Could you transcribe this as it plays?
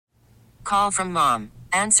call from mom.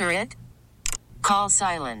 Answer it. Call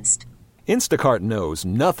silenced. Instacart knows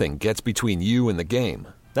nothing gets between you and the game.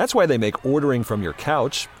 That's why they make ordering from your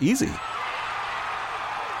couch easy.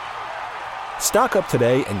 Stock up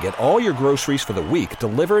today and get all your groceries for the week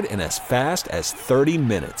delivered in as fast as 30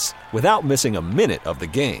 minutes without missing a minute of the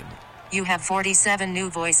game. You have 47 new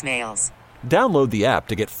voicemails. Download the app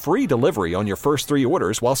to get free delivery on your first 3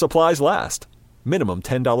 orders while supplies last. Minimum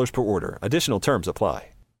 $10 per order. Additional terms apply.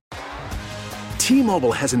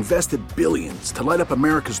 T-Mobile has invested billions to light up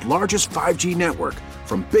America's largest 5G network,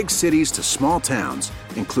 from big cities to small towns,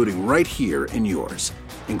 including right here in yours.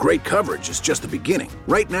 And great coverage is just the beginning.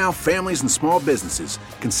 Right now, families and small businesses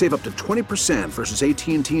can save up to 20% versus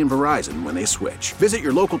AT&T and Verizon when they switch. Visit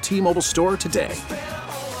your local T-Mobile store today.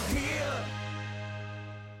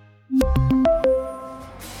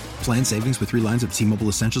 Plan savings with 3 lines of T-Mobile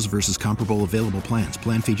Essentials versus comparable available plans.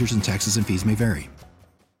 Plan features and taxes and fees may vary.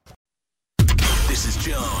 This is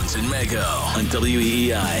Jones and Mego on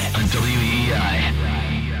WEEI. I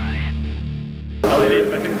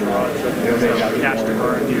think cash to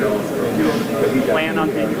burn. Do you plan on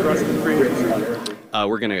being aggressive in free agency?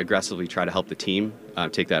 We're going to aggressively try to help the team.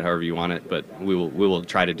 Take that however you want it, but we will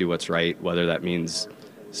try to do what's right. Whether that means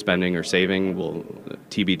spending or saving, will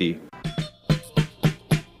TBD.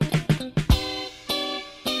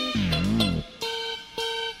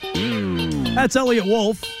 That's Elliott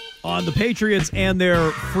Wolf on the Patriots and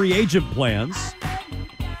their free agent plans.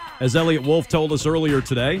 As Elliott Wolf told us earlier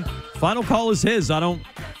today, final call is his. I don't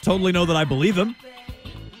totally know that I believe him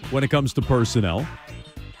when it comes to personnel,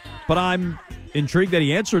 but I'm intrigued that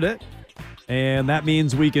he answered it, and that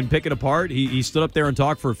means we can pick it apart. He stood up there and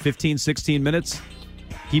talked for 15, 16 minutes.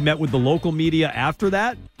 He met with the local media after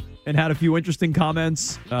that and had a few interesting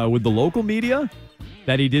comments with the local media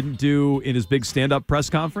that he didn't do in his big stand-up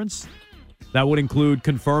press conference. That would include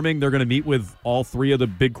confirming they're going to meet with all 3 of the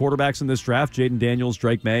big quarterbacks in this draft, Jaden Daniels,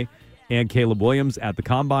 Drake May, and Caleb Williams at the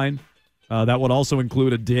Combine. That would also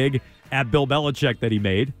include a dig at Bill Belichick that he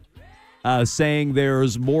made, saying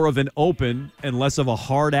there's more of an open and less of a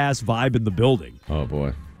hard-ass vibe in the building. Oh,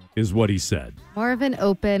 boy. Is what he said. More of an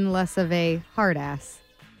open, less of a hard ass.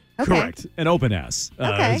 Okay. Correct. An open ass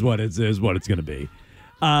okay. is what it's going to be.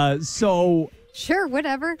 Sure,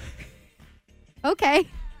 whatever. Okay.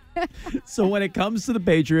 So when it comes to the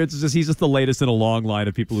Patriots, he's just the latest in a long line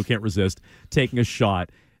of people who can't resist taking a shot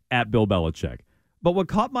at Bill Belichick. But what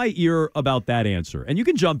caught my ear about that answer, and you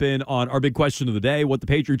can jump in on our big question of the day, what the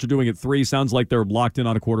Patriots are doing at 3 sounds like they're locked in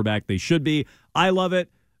on a quarterback. They should be. I love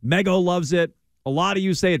it. Mego loves it. A lot of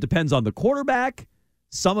you say it depends on the quarterback.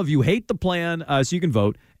 Some of you hate the plan, so you can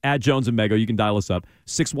vote at Jones and Mego. You can dial us up,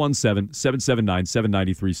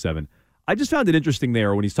 617-779-7937. I just found it interesting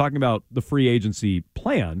there when he's talking about the free agency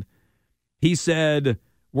plan. He said,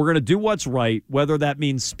 we're going to do what's right, whether that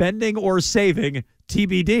means spending or saving,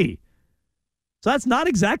 TBD. So that's not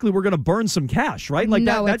exactly we're going to burn some cash, right? Like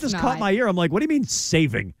no, that just caught my ear. I'm like, what do you mean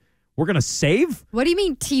saving? We're going to save? What do you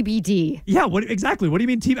mean TBD? Yeah, exactly. What do you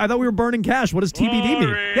mean TBD? I thought we were burning cash. What does TBD mean?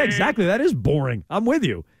 Yeah, exactly. That is boring. I'm with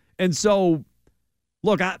you. And so,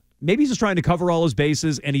 look, maybe he's just trying to cover all his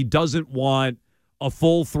bases, and he doesn't want a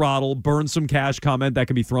full throttle, burn some cash comment that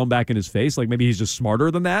can be thrown back in his face. Like maybe he's just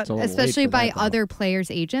smarter than that. Especially by other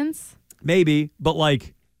players' agents. Maybe, but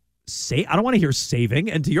like, I don't want to hear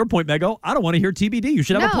saving. And to your point, Mego, I don't want to hear TBD. You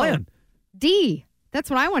should have a plan. D.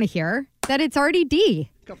 That's what I want to hear. That it's already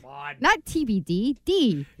D. Come on. Not TBD.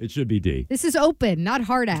 D. It should be D. This is open, not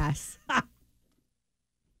hard ass.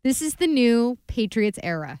 This is the new Patriots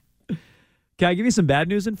era. Can I give you some bad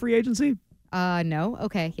news in free agency? No.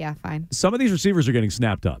 Okay. Yeah, fine. Some of these receivers are getting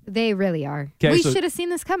snapped up. They really are. Okay, we should have seen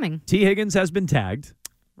this coming. T. Higgins has been tagged.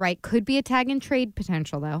 Right. Could be a tag and trade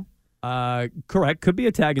potential, though. Correct. Could be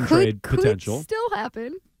a tag and trade potential. Could still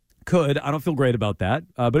happen. Could. I don't feel great about that,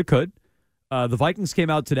 but it could. The Vikings came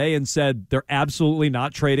out today and said they're absolutely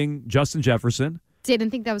not trading Justin Jefferson.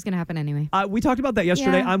 Didn't think that was going to happen anyway. We talked about that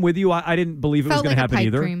yesterday. Yeah. I'm with you. I didn't believe it was going to happen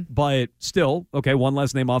either. Dream. But still, okay, one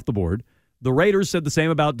less name off the board. The Raiders said the same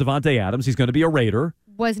about Devontae Adams. He's going to be a Raider.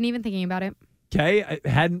 Wasn't even thinking about it. Okay.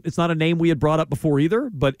 It's not a name we had brought up before either,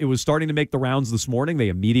 but it was starting to make the rounds this morning. They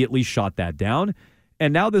immediately shot that down.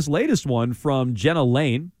 And now this latest one from Jenna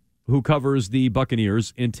Lane, who covers the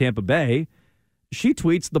Buccaneers in Tampa Bay. She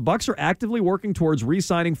tweets, the Bucs are actively working towards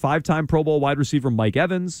re-signing 5-time Pro Bowl wide receiver Mike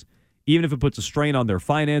Evans, even if it puts a strain on their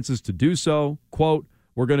finances to do so. Quote,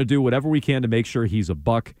 we're going to do whatever we can to make sure he's a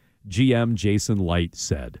Buck, GM Jason Light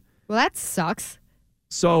said. Well, that sucks.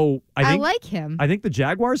 So I like him. I think the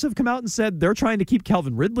Jaguars have come out and said they're trying to keep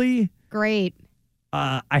Calvin Ridley. Great.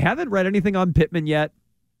 I haven't read anything on Pittman yet.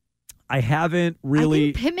 I haven't really.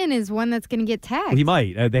 I think Pittman is one that's going to get tagged. He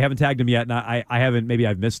might. They haven't tagged him yet, and I haven't. Maybe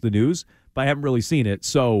I've missed the news, but I haven't really seen it.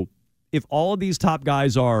 So if all of these top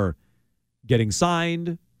guys are getting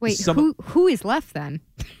signed, wait, who is left then?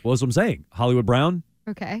 Well, that's what I'm saying. Hollywood Brown.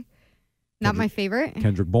 Okay, not my favorite.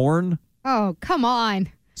 Kendrick Bourne. Oh, come on.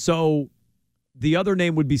 So the other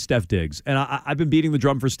name would be Steph Diggs, and I've been beating the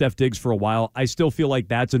drum for Steph Diggs for a while. I still feel like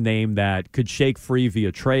that's a name that could shake free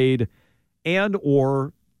via trade and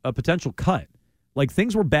or a potential cut. Like,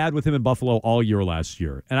 things were bad with him in Buffalo all year last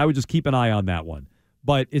year, and I would just keep an eye on that one.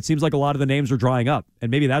 But it seems like a lot of the names are drying up, and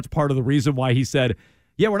maybe that's part of the reason why he said,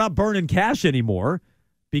 yeah, we're not burning cash anymore,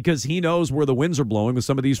 because he knows where the winds are blowing with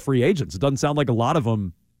some of these free agents. It doesn't sound like a lot of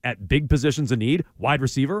them at big positions in need, wide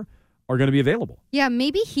receiver, are going to be available. Yeah,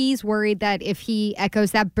 maybe he's worried that if he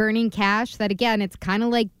echoes that burning cash, that again, it's kind of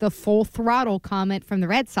like the full throttle comment from the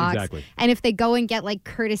Red Sox. Exactly. And if they go and get like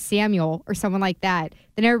Curtis Samuel or someone like that,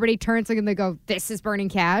 then everybody turns and they go, this is burning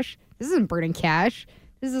cash. This isn't burning cash.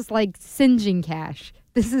 This is like singeing cash.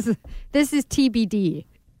 This is TBD.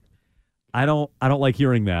 I don't like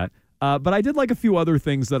hearing that. But I did like a few other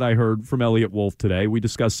things that I heard from Elliott Wolf today. We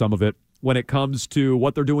discussed some of it when it comes to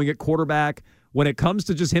what they're doing at quarterback, when it comes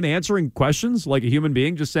to just him answering questions like a human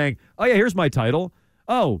being, just saying, oh, yeah, here's my title.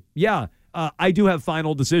 Oh, yeah, I do have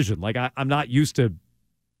final decision. Like, I'm not used to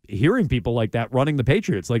hearing people like that running the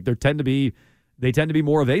Patriots. Like, they tend to be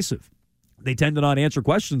more evasive. They tend to not answer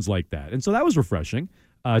questions like that. And so that was refreshing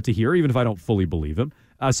to hear, even if I don't fully believe him.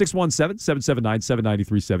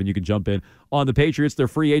 617-779-7937. You can jump in on the Patriots, their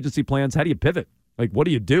free agency plans. How do you pivot? Like, what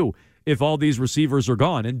do you do if all these receivers are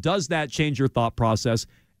gone? And does that change your thought process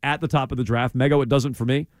at the top of the draft? Mego, it doesn't for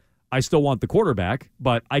me. I still want the quarterback,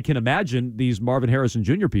 but I can imagine these Marvin Harrison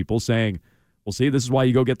Jr. people saying, well, see, this is why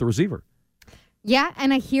you go get the receiver. Yeah,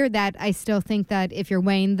 and I hear that. I still think that if you're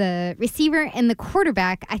weighing the receiver and the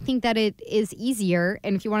quarterback, I think that it is easier.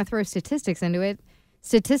 And if you want to throw statistics into it,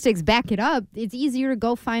 statistics back it up. It's easier to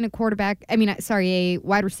go find a a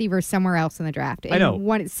wide receiver somewhere else in the draft. I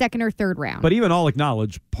know. Second or third round. But even I'll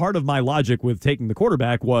acknowledge, part of my logic with taking the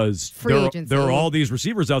quarterback was free agency. There are all these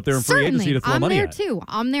receivers out there in free agency to throw money at.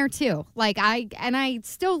 I'm there too. Like, I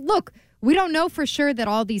still, look, we don't know for sure that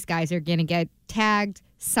all these guys are going to get tagged,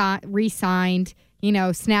 re-signed,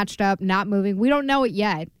 snatched up, not moving. We don't know it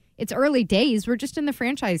yet. It's early days. We're just in the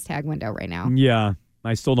franchise tag window right now. Yeah.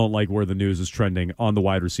 I still don't like where the news is trending on the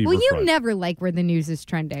wide receiver front. You never like where the news is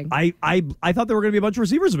trending. I thought there were going to be a bunch of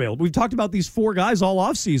receivers available. We've talked about these four guys all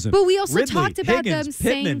offseason. But we also Ridley, talked about Higgins, them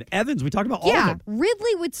Pittman, saying... Evans. We talked about all of them. Yeah,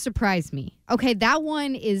 Ridley would surprise me. Okay, that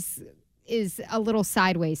one is a little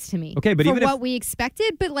sideways to me. Okay, but for even what we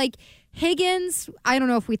expected. But like Higgins, I don't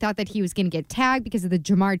know if we thought that he was going to get tagged because of the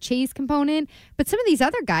Jamar Chase component. But some of these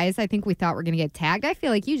other guys, I think we thought were going to get tagged. I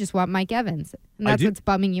feel like you just want Mike Evans, and that's what's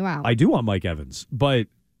bumming you out. I do want Mike Evans, but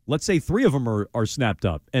let's say three of them are snapped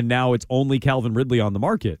up, and now it's only Calvin Ridley on the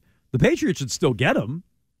market. The Patriots should still get him,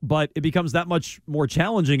 but it becomes that much more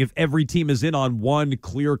challenging if every team is in on one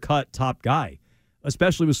clear-cut top guy,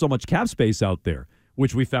 especially with so much cap space out there,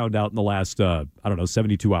 which we found out in the last,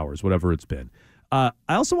 72 hours, whatever it's been. I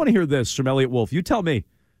also want to hear this from Elliott Wolf. You tell me,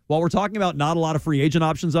 while we're talking about not a lot of free agent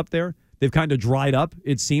options up there, they've kind of dried up.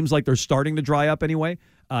 It seems like they're starting to dry up anyway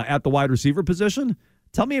at the wide receiver position.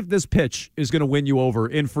 Tell me if this pitch is going to win you over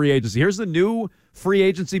in free agency. Here's the new free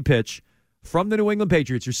agency pitch from the New England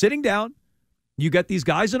Patriots. You're sitting down. You get these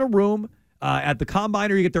guys in a room at the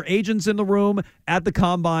combine, or you get their agents in the room at the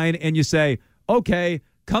combine, and you say, okay,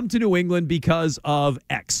 come to New England because of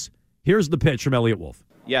X. Here's the pitch from Elliott Wolf.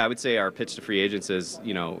 Yeah, I would say our pitch to free agents is,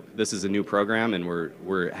 this is a new program, and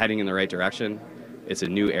we're heading in the right direction. It's a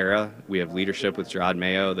new era. We have leadership with Gerard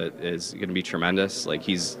Mayo that is going to be tremendous. Like,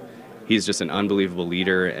 he's just an unbelievable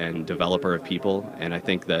leader and developer of people, and I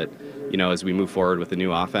think that as we move forward with the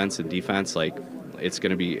new offense and defense, like it's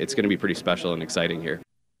going to be pretty special and exciting here.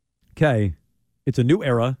 Okay, it's a new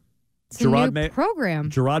era. It's a new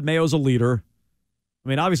program. Gerard Mayo's a leader. I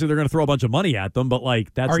mean, obviously they're going to throw a bunch of money at them, but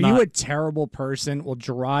like that's. Are you a terrible person? Well,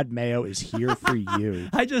 Gerard Mayo is here for you.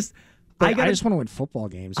 I just want to win football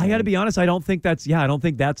games. I got to be honest. I don't think that's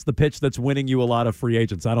the pitch that's winning you a lot of free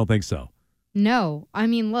agents. I don't think so. No. I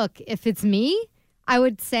mean, look, if it's me, I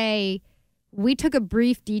would say we took a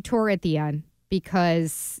brief detour at the end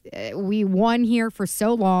because we won here for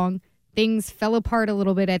so long. Things fell apart a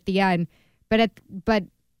little bit at the end. But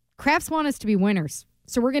Crafts want us to be winners.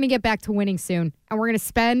 So we're going to get back to winning soon. And we're going to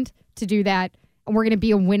spend to do that. And we're going to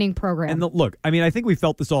be a winning program. And look, I mean, I think we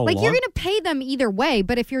felt this all along. You're going to pay them either way.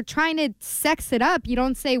 But if you're trying to sex it up, you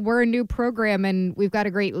don't say we're a new program and we've got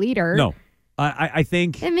a great leader. No. I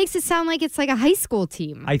think it makes it sound like it's like a high school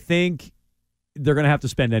team. I think they're going to have to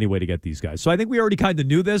spend anyway to get these guys. So I think we already kind of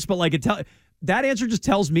knew this, but like that answer just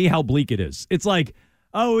tells me how bleak it is. It's like,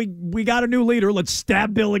 oh, we got a new leader. Let's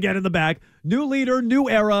stab Bill again in the back. New leader, new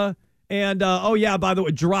era. And, oh, yeah, by the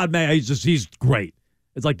way, Gerard May, he's great.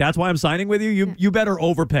 It's like, that's why I'm signing with you? You better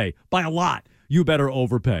overpay. By a lot, you better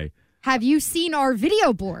overpay. Have you seen our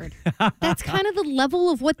video board? That's kind of the level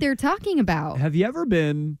of what they're talking about. Have you ever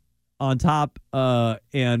been on top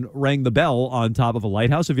and rang the bell on top of a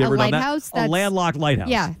lighthouse? Have you ever done that? A landlocked lighthouse.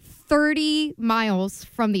 Yeah, 30 miles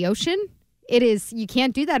from the ocean. It is. You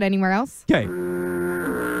can't do that anywhere else. Okay.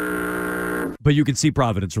 But you can see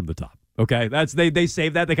Providence from the top. Okay, that's they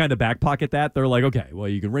save that. They kind of back pocket that. They're like, okay, well,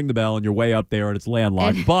 you can ring the bell and you're way up there and it's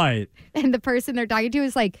landlocked, but and the person they're talking to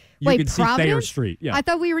is like, you can Providence? see Thayer Street. Yeah, I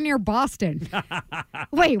thought we were near Boston.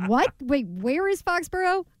 Wait, what? Wait, where is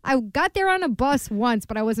Foxborough? I got there on a bus once,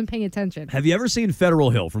 but I wasn't paying attention. Have you ever seen Federal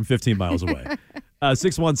Hill from 15 miles away?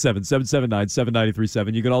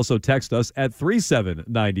 617-779-7937. You can also text us at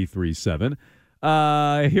 37937.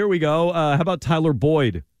 Here we go. How about Tyler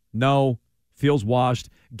Boyd? No. Feels washed.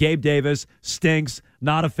 Gabe Davis stinks.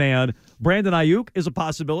 Not a fan. Brandon Ayuk is a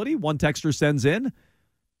possibility. One texter sends in.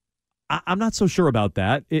 I'm not so sure about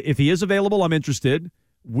that. If he is available, I'm interested.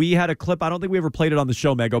 We had a clip. I don't think we ever played it on the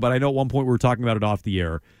show, Mego, but I know at one point we were talking about it off the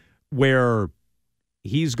air where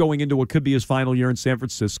he's going into what could be his final year in San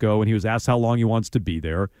Francisco, and he was asked how long he wants to be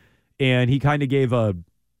there, and he kind of gave a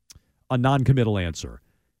non-committal answer.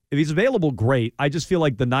 If he's available, great. I just feel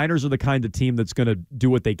like the Niners are the kind of team that's going to do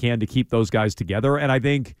what they can to keep those guys together, and I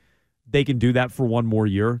think they can do that for one more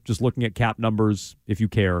year. Just looking at cap numbers, if you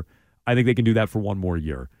care, I think they can do that for one more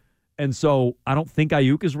year. And so I don't think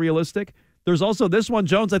Ayuk is realistic. There's also this one,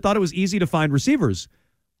 Jones. I thought it was easy to find receivers.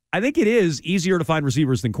 I think it is easier to find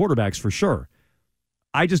receivers than quarterbacks for sure.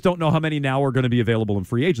 I just don't know how many now are going to be available in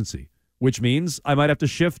free agency, which means I might have to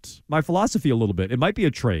shift my philosophy a little bit. It might be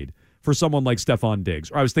a trade for someone like Stephon Diggs.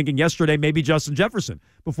 Or I was thinking yesterday maybe Justin Jefferson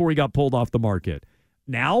before he got pulled off the market.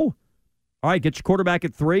 Now, all right, get your quarterback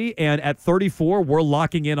at 3, and at 34, we're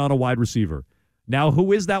locking in on a wide receiver. Now,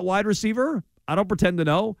 who is that wide receiver? I don't pretend to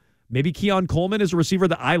know. Maybe Keon Coleman is a receiver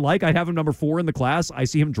that I like. I have him number 4 in the class. I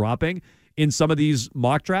see him dropping in some of these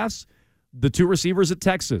mock drafts. The 2 receivers at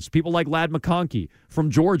Texas, people like Ladd McConkey from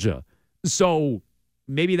Georgia. So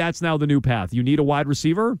maybe that's now the new path. You need a wide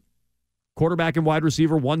receiver? Quarterback and wide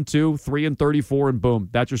receiver, 1, 2, 3, and 34, and boom,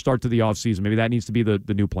 that's your start to the offseason. Maybe that needs to be the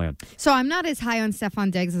new plan. So I'm not as high on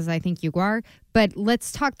Stephon Diggs as I think you are, but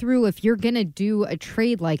let's talk through if you're going to do a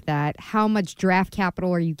trade like that, how much draft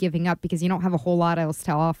capital are you giving up? Because you don't have a whole lot else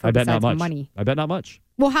to offer besides money. I bet not much.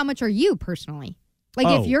 Well, how much are you personally?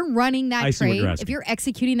 Like if you're running that trade, if you're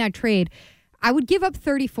executing that trade, I would give up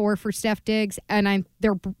 34 for Steph Diggs, and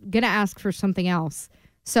they're going to ask for something else.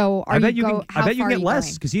 So I bet you can get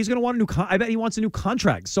less because he's going to want a new. I bet he wants a new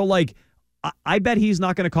contract. So like, I bet he's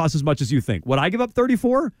not going to cost as much as you think. Would I give up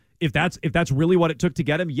 34 if that's really what it took to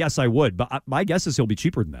get him? Yes, I would. But my guess is he'll be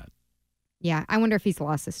cheaper than that. Yeah, I wonder if he's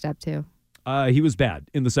lost a step too. He was bad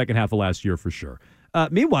in the second half of last year for sure.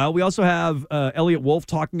 Meanwhile, we also have Elliot Wolf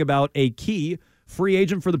talking about a key free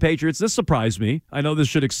agent for the Patriots. This surprised me. I know this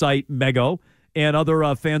should excite Mego and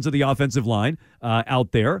other fans of the offensive line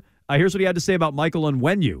out there. Here's what he had to say about Michael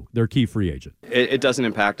Onwenu, their key free agent. It doesn't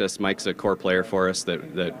impact us. Mike's a core player for us that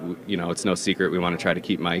it's no secret. We want to try to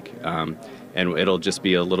keep Mike, and it'll just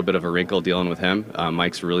be a little bit of a wrinkle dealing with him.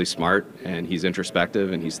 Mike's really smart, and he's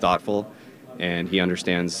introspective, and he's thoughtful, and he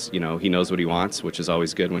understands, he knows what he wants, which is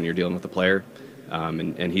always good when you're dealing with a player.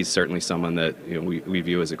 And he's certainly someone that we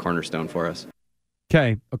view as a cornerstone for us.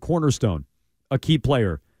 Okay, a cornerstone, a key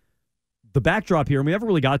player. The backdrop here, and we never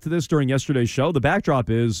really got to this during yesterday's show, the backdrop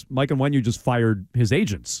is Mike Onwenu just fired his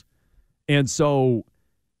agents. And so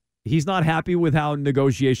he's not happy with how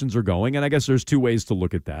negotiations are going, and I guess there's 2 ways to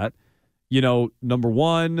look at that. Number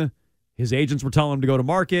one, his agents were telling him to go to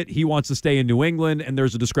market. He wants to stay in New England, and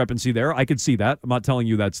there's a discrepancy there. I could see that. I'm not telling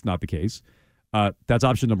you that's not the case. That's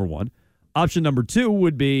option number 1. Option number 2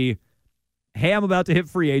 would be, hey, I'm about to hit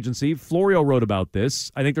free agency. Florio wrote about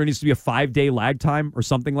this. I think there needs to be a 5-day lag time or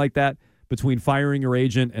something like that between firing your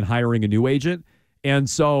agent and hiring a new agent. And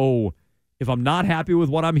so if I'm not happy with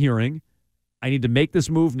what I'm hearing, I need to make this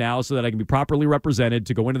move now so that I can be properly represented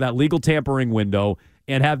to go into that legal tampering window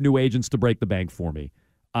and have new agents to break the bank for me.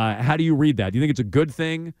 How do you read that? Do you think it's a good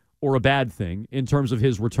thing or a bad thing in terms of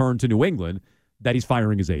his return to New England that he's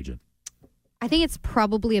firing his agent? I think it's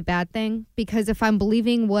probably a bad thing because if I'm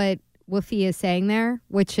believing what Wolfie is saying there,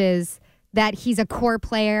 which is that he's a core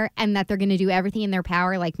player and that they're going to do everything in their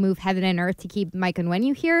power, like move heaven and earth to keep Mike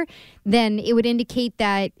Onwenu here, then it would indicate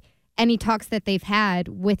that any talks that they've had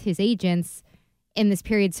with his agents, in this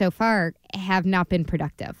period so far have not been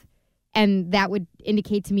productive. And that would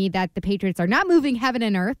indicate to me that the Patriots are not moving heaven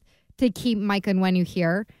and earth to keep Mike Onwenu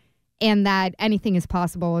here, and that anything is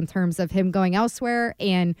possible in terms of him going elsewhere.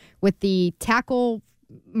 And with the tackle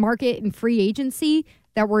market and free agency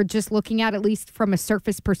that we're just looking at least from a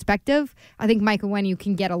surface perspective, I think Mike Onwenu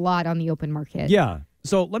can get a lot on the open market. Yeah.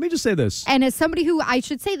 So let me just say this. And as somebody who, I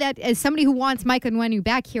should say that, as somebody who wants Mike Onwenu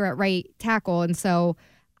back here at right tackle, and so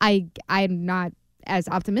I'm not as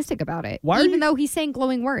optimistic about it, even though he's saying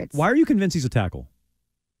glowing words. Why are you convinced he's a tackle?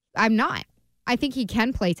 I'm not. I think he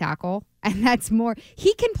can play tackle, and that's more.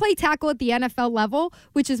 He can play tackle at the NFL level,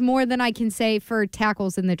 which is more than I can say for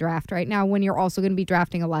tackles in the draft right now when you're also going to be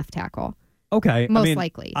drafting a left tackle. Okay. Most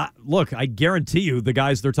likely. Look, I guarantee you the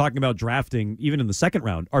guys they're talking about drafting, even in the second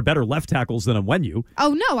round, are better left tackles than Onwenu.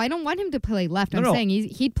 Oh, no, I don't want him to play left. I'm saying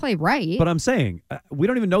he'd play right. But I'm saying we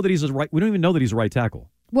don't even know that he's a right. We don't even know that he's a right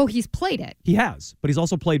tackle. Well, he's played it. He has, but he's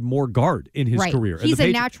also played more guard in his career. He's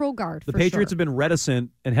a natural guard. The Patriots have been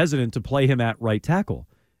reticent and hesitant to play him at right tackle,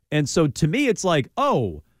 and so to me, it's like,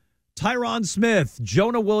 oh, Tyron Smith,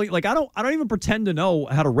 Jonah Williams. Like I don't even pretend to know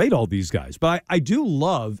how to rate all these guys, but I do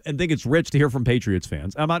love and think it's rich to hear from Patriots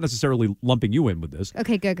fans. I'm not necessarily lumping you in with this.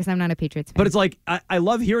 Okay, good, because I'm not a Patriots fan. But it's like I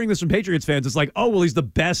love hearing this from Patriots fans. It's like, oh, well, he's the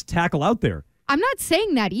best tackle out there. I'm not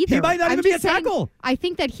saying that either. He might not even be a tackle. I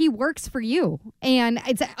think that he works for you. And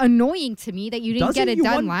it's annoying to me that you didn't get it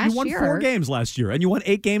done last year. You won 4 games last year, and you won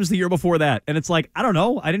 8 games the year before that. And it's like, I don't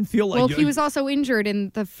know. I didn't feel like... Well, he was also injured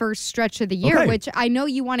in the first stretch of the year, which I know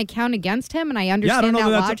you want to count against him, and I understand that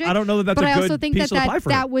logic. I don't know that that's a good piece of the pie for him. But I also think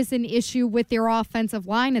that was an issue with their offensive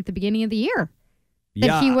line at the beginning of the year.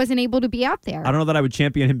 That he wasn't able to be out there. I don't know that I would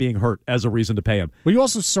champion him being hurt as a reason to pay him. Well, you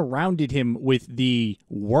also surrounded him with the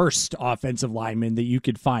worst offensive lineman that you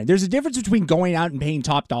could find. There's a difference between going out and paying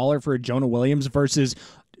top dollar for a Jonah Williams versus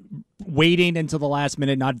waiting until the last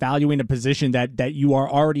minute, not valuing a position that you are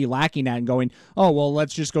already lacking at and going, oh, well,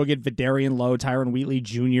 let's just go get Vidarian Lowe, Tyron Wheatley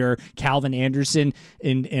Jr., Calvin Anderson,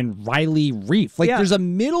 and Riley Reif. There's a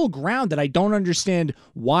middle ground that I don't understand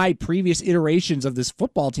why previous iterations of this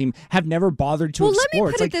football team have never bothered to explore.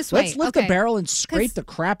 Let me put it this way. Let's lift the barrel and scrape the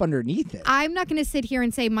crap underneath it. I'm not going to sit here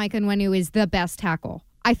and say Mike Onwenu is the best tackle.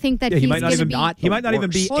 I think that he might not even be a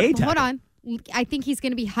tackle. Hold on. I think he's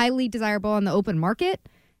going to be highly desirable on the open market.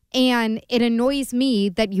 And it annoys me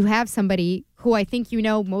that you have somebody who I think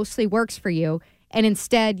mostly works for you, and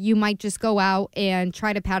instead you might just go out and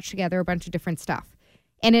try to patch together a bunch of different stuff.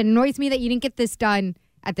 And it annoys me that you didn't get this done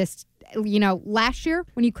at this, last year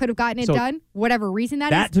when you could have gotten it done, whatever reason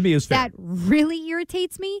that is. That to me is fair. That really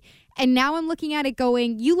irritates me. And now I'm looking at it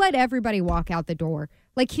going, you let everybody walk out the door.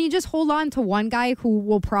 Can you just hold on to one guy who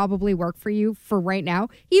will probably work for you for right now,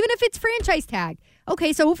 even if it's franchise tag?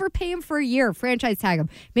 Okay, so overpay him for a year, franchise tag him.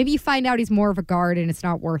 Maybe you find out he's more of a guard and it's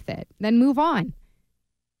not worth it. Then move on.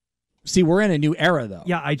 See, we're in a new era, though.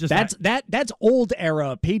 Yeah, that's old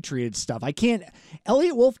era Patriots stuff.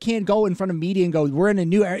 Elliot Wolf can't go in front of media and go, we're in a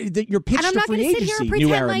new era. You're pitched to free agency. And I'm not going to sit here and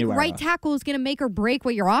pretend right tackle is going to make or break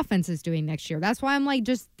what your offense is doing next year. That's why I'm like,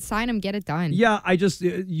 just sign him, get it done. Yeah,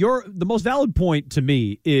 the most valid point to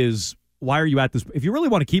me is, why are you at this? If you really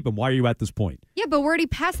want to keep him, why are you at this point? Yeah, but we're already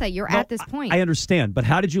past that. You're at this point. I understand, but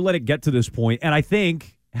how did you let it get to this point? And I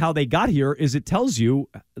think how they got here is it tells you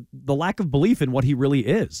the lack of belief in what he really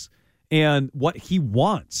is and what he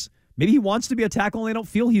wants. Maybe he wants to be a tackle and they don't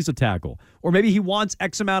feel he's a tackle. Or maybe he wants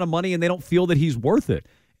X amount of money and they don't feel that he's worth it.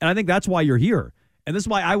 And I think that's why you're here. And this is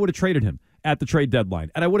why I would have traded him at the trade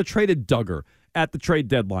deadline. And I would have traded Duggar at the trade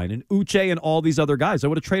deadline and Uche and all these other guys. I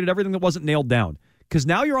would have traded everything that wasn't nailed down. Because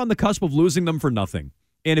now you're on the cusp of losing them for nothing.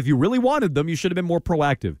 And if you really wanted them, you should have been more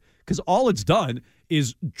proactive. Because all it's done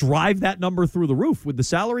is drive that number through the roof with the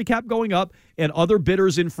salary cap going up and other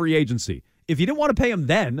bidders in free agency. If you didn't want to pay them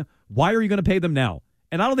then, why are you going to pay them now?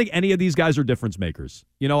 And I don't think any of these guys are difference makers.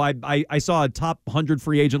 I saw a top 100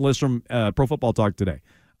 free agent list from Pro Football Talk today.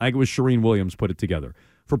 I think it was Shireen Williams put it together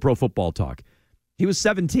for Pro Football Talk. He was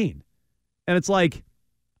 17. And it's like,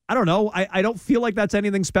 I don't know. I don't feel like that's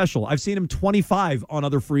anything special. I've seen him 25 on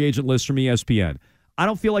other free agent lists from ESPN. I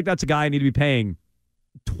don't feel like that's a guy I need to be paying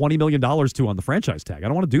 $20 million to on the franchise tag. I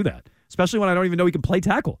don't want to do that, especially when I don't even know he can play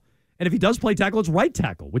tackle. And if he does play tackle, it's right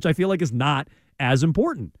tackle, which I feel like is not as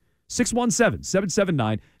important.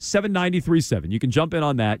 617-779-7937. You can jump in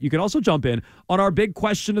on that. You can also jump in on our big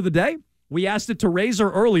question of the day. We asked it to Razor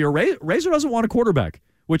earlier. Razor doesn't want a quarterback,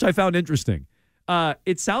 which I found interesting.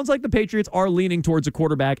 It sounds like the Patriots are leaning towards a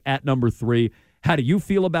quarterback at number 3. How do you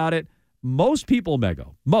feel about it? Most people,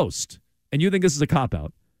 Mego, and you think this is a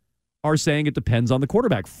cop-out, are saying it depends on the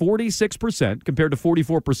quarterback. 46% compared to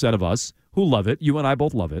 44% of us who love it. You and I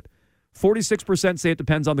both love it. 46% say it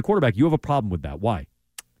depends on the quarterback. You have a problem with that. Why?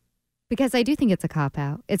 Because I do think it's a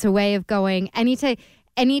cop-out. It's a way of going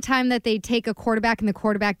anytime that they take a quarterback and the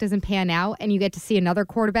quarterback doesn't pan out and you get to see another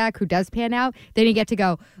quarterback who does pan out, then you get to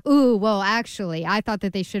go, ooh, well, actually, I thought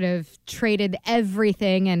that they should have traded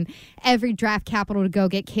everything and every draft capital to go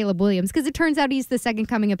get Caleb Williams because it turns out he's the second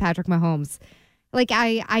coming of Patrick Mahomes. Like,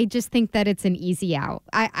 I just think that it's an easy out.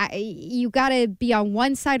 You got to be on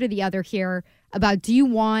one side or the other here about, do you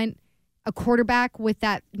want a quarterback with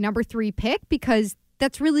that number 3 pick? Because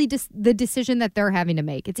that's really just the decision that they're having to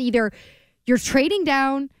make. It's either you're trading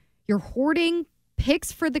down, you're hoarding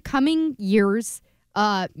picks for the coming years.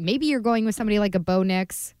 Maybe you're going with somebody like a Bo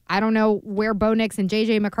Nix. I don't know where Bo Nix and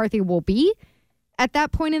J.J. McCarthy will be at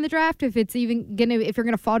that point in the draft, if you're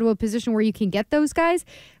gonna fall to a position where you can get those guys.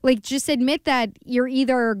 Like, just admit that you're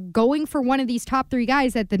either going for one of these top 3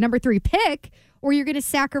 guys at the number 3 pick, or you're gonna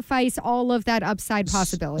sacrifice all of that upside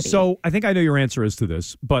possibility. So I think I know your answer is to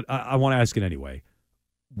this, but I want to ask it anyway.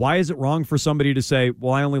 Why is it wrong for somebody to say,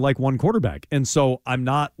 well, I only like one quarterback, and so I'm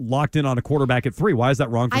not locked in on a quarterback at 3? Why is that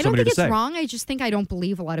wrong for somebody to say? I don't think it's wrong. I just think I don't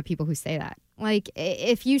believe a lot of people who say that. Like,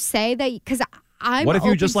 if you say that, because what if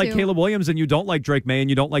you just like Caleb Williams and you don't like Drake May and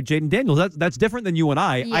you don't like Jaden Daniels? That's different than you and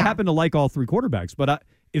I. Yeah. I happen to like all 3 quarterbacks, but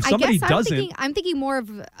if somebody doesn't... I'm thinking more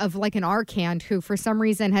of like an Arcand who, for some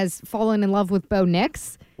reason, has fallen in love with Bo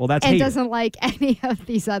Nix. Well, that's and hated. Doesn't like any of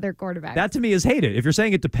these other quarterbacks. That, to me, is hated. If you're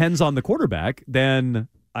saying it depends on the quarterback, then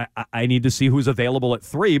I need to see who's available at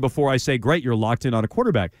 3 before I say, great, you're locked in on a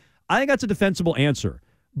quarterback. I think that's a defensible answer.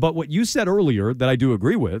 But what you said earlier that I do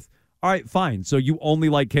agree with, all right, fine, so you only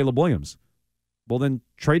like Caleb Williams. Well, then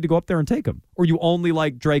trade to go up there and take him. Or you only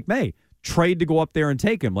like Drake May. Trade to go up there and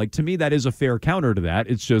take him. Like, to me, that is a fair counter to that.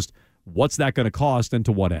 It's just, what's that going to cost and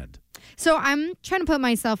to what end? So I'm trying to put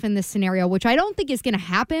myself in this scenario, which I don't think is going to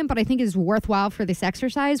happen, but I think is worthwhile for this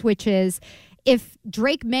exercise, which is if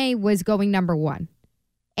Drake May was going number 1,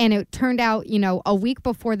 and it turned out, a week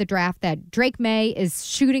before the draft that Drake May is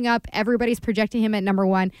shooting up. Everybody's projecting him at number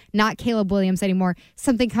 1, not Caleb Williams anymore.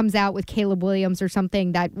 Something comes out with Caleb Williams or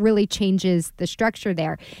something that really changes the structure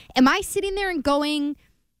there. Am I sitting there and going,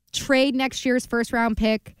 trade next year's first-round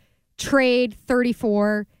pick, trade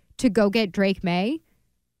 34 to go get Drake May?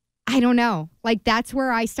 I don't know. Like, that's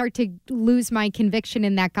where I start to lose my conviction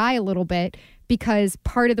in that guy a little bit, because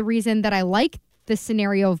part of the reason that I like the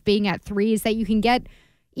scenario of being at 3 is that you can get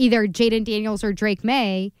either Jaden Daniels or Drake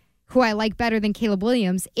May, who I like better than Caleb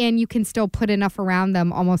Williams, and you can still put enough around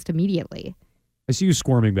them almost immediately. I see you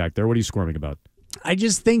squirming back there. What are you squirming about? I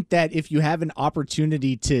just think that if you have an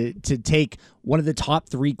opportunity to take one of the top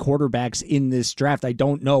 3 quarterbacks in this draft, I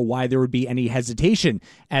don't know why there would be any hesitation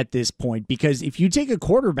at this point. Because if you take a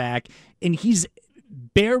quarterback and he's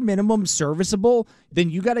bare minimum serviceable, then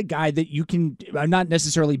you got a guy that you can not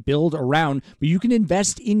necessarily build around, but you can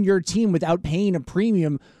invest in your team without paying a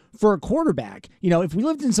premium for a quarterback. If we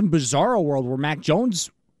lived in some bizarro world where Mac Jones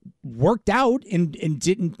worked out and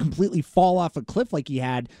didn't completely fall off a cliff like he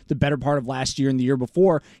had the better part of last year and the year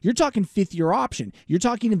before, you're talking 5th-year option. You're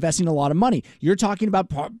talking investing a lot of money. You're talking about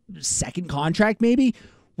second contract maybe.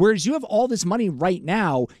 Whereas you have all this money right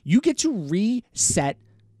now, you get to reset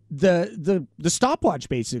the stopwatch,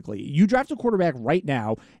 basically. You draft a quarterback right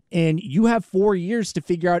now, and you have 4 years to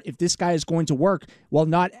figure out if this guy is going to work while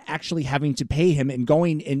not actually having to pay him and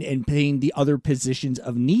going and paying the other positions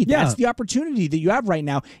of need. Yeah. That's the opportunity that you have right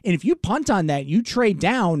now. And if you punt on that, you trade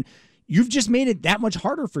down, you've just made it that much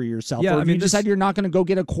harder for yourself. Yeah, or if you decide you're not going to go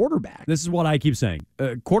get a quarterback. This is what I keep saying.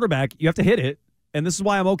 Quarterback, you have to hit it. And this is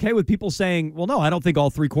why I'm okay with people saying, well, no, I don't think all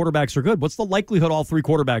 3 quarterbacks are good. What's the likelihood all 3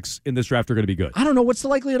 quarterbacks in this draft are going to be good? I don't know. What's the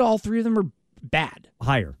likelihood all 3 of them are bad?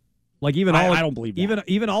 Higher. Like, I don't believe that.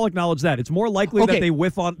 Even I'll acknowledge that. It's more likely that they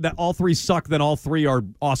whiff on that all 3 suck than all 3 are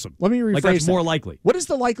awesome. Let me rephrase like, that's more likely. What is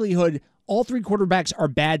the likelihood all 3 quarterbacks are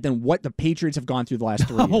bad than what the Patriots have gone through the last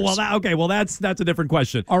 3 years? Well, that's a different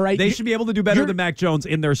question. All right. They should be able to do better than Mac Jones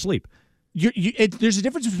in their sleep. There's a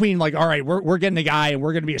difference between, like, all right, we're getting a guy and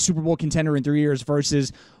we're going to be a Super Bowl contender in 3 years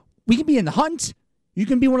versus we can be in the hunt. You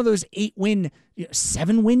can be one of those 8-win,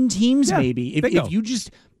 7-win teams, maybe. If you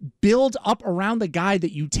just build up around the guy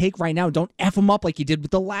that you take right now, don't F him up like you did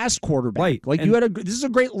with the last quarterback. Right. Like, this is a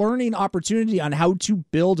great learning opportunity on how to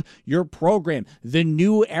build your program. The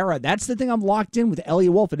new era. That's the thing I'm locked in with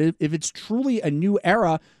Elliott Wolf. And if it's truly a new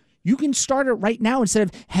era, you can start it right now instead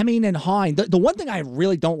of hemming and hawing. The one thing I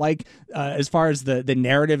really don't like as far as the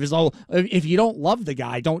narrative is, if you don't love the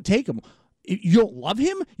guy, don't take him. you don't love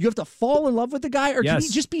him? You have to fall in love with the guy, or can he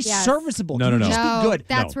just be serviceable? No. Just be good?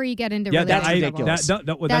 That's where you get into that's ridiculous.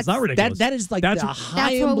 That's not ridiculous. That is like the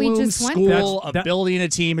high and we bloom just went school of building a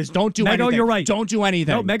team is don't do anything. You're right. Don't do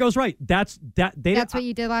anything. No, Mego's right. That's what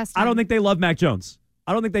you did last time. I don't think they love Mac Jones.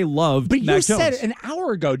 I don't think they loved But Mac you Jones. said an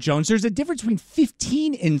hour ago, Jones, there's a difference between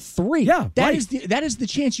 15 and 3. Yeah, that is the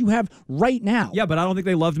chance you have right now. Yeah, but I don't think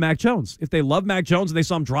they loved Mac Jones. If they loved Mac Jones and they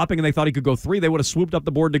saw him dropping and they thought he could go 3, they would have swooped up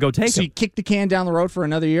the board to go take him. So you kick the can down the road for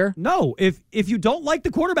another year? No. If you don't like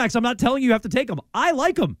the quarterbacks, I'm not telling you have to take them. I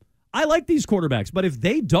like them. I like these quarterbacks. But if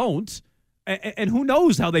they don't, and who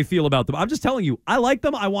knows how they feel about them, I'm just telling you, I like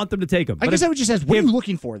them. I want them to take them. I guess I would just ask, what are you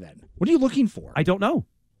looking for then? What are you looking for? I don't know.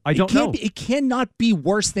 I don't know. It cannot be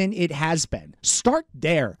worse than it has been. Start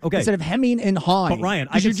there instead of hemming and hawing. But Ryan,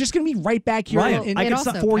 you're just going to be right back here in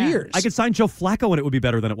 4 years. I could sign Joe Flacco and it would be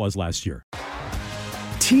better than it was last year.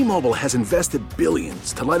 T-Mobile has invested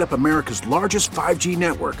billions to light up America's largest 5G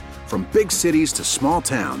network, from big cities to small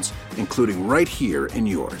towns, including right here in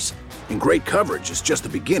yours. And great coverage is just the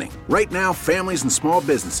beginning. Right now, families and small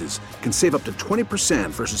businesses can save up to 20%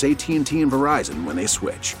 versus AT&T and Verizon when they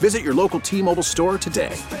switch. Visit your local T-Mobile store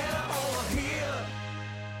today.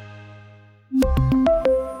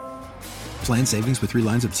 Plan savings with 3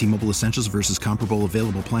 lines of T-Mobile Essentials versus comparable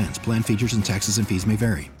available plans. Plan features and taxes and fees may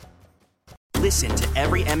vary. Listen to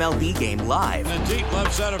every MLB game live. In the deep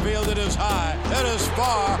left center field, it is high, it is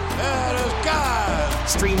far, it is gone.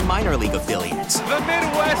 Stream minor league affiliates. The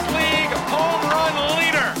Midwest League home run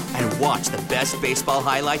leader. And watch the best baseball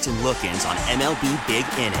highlights and look-ins on MLB Big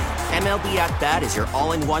Inning. MLB At Bat is your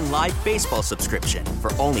all-in-one live baseball subscription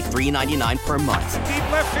for only $3.99 per month.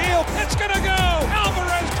 Deep left field, it's gonna go.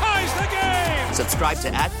 Alvarez ties the game. Subscribe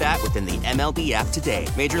to At Bat within the MLB app today.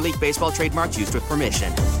 Major League Baseball trademarks used with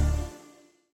permission.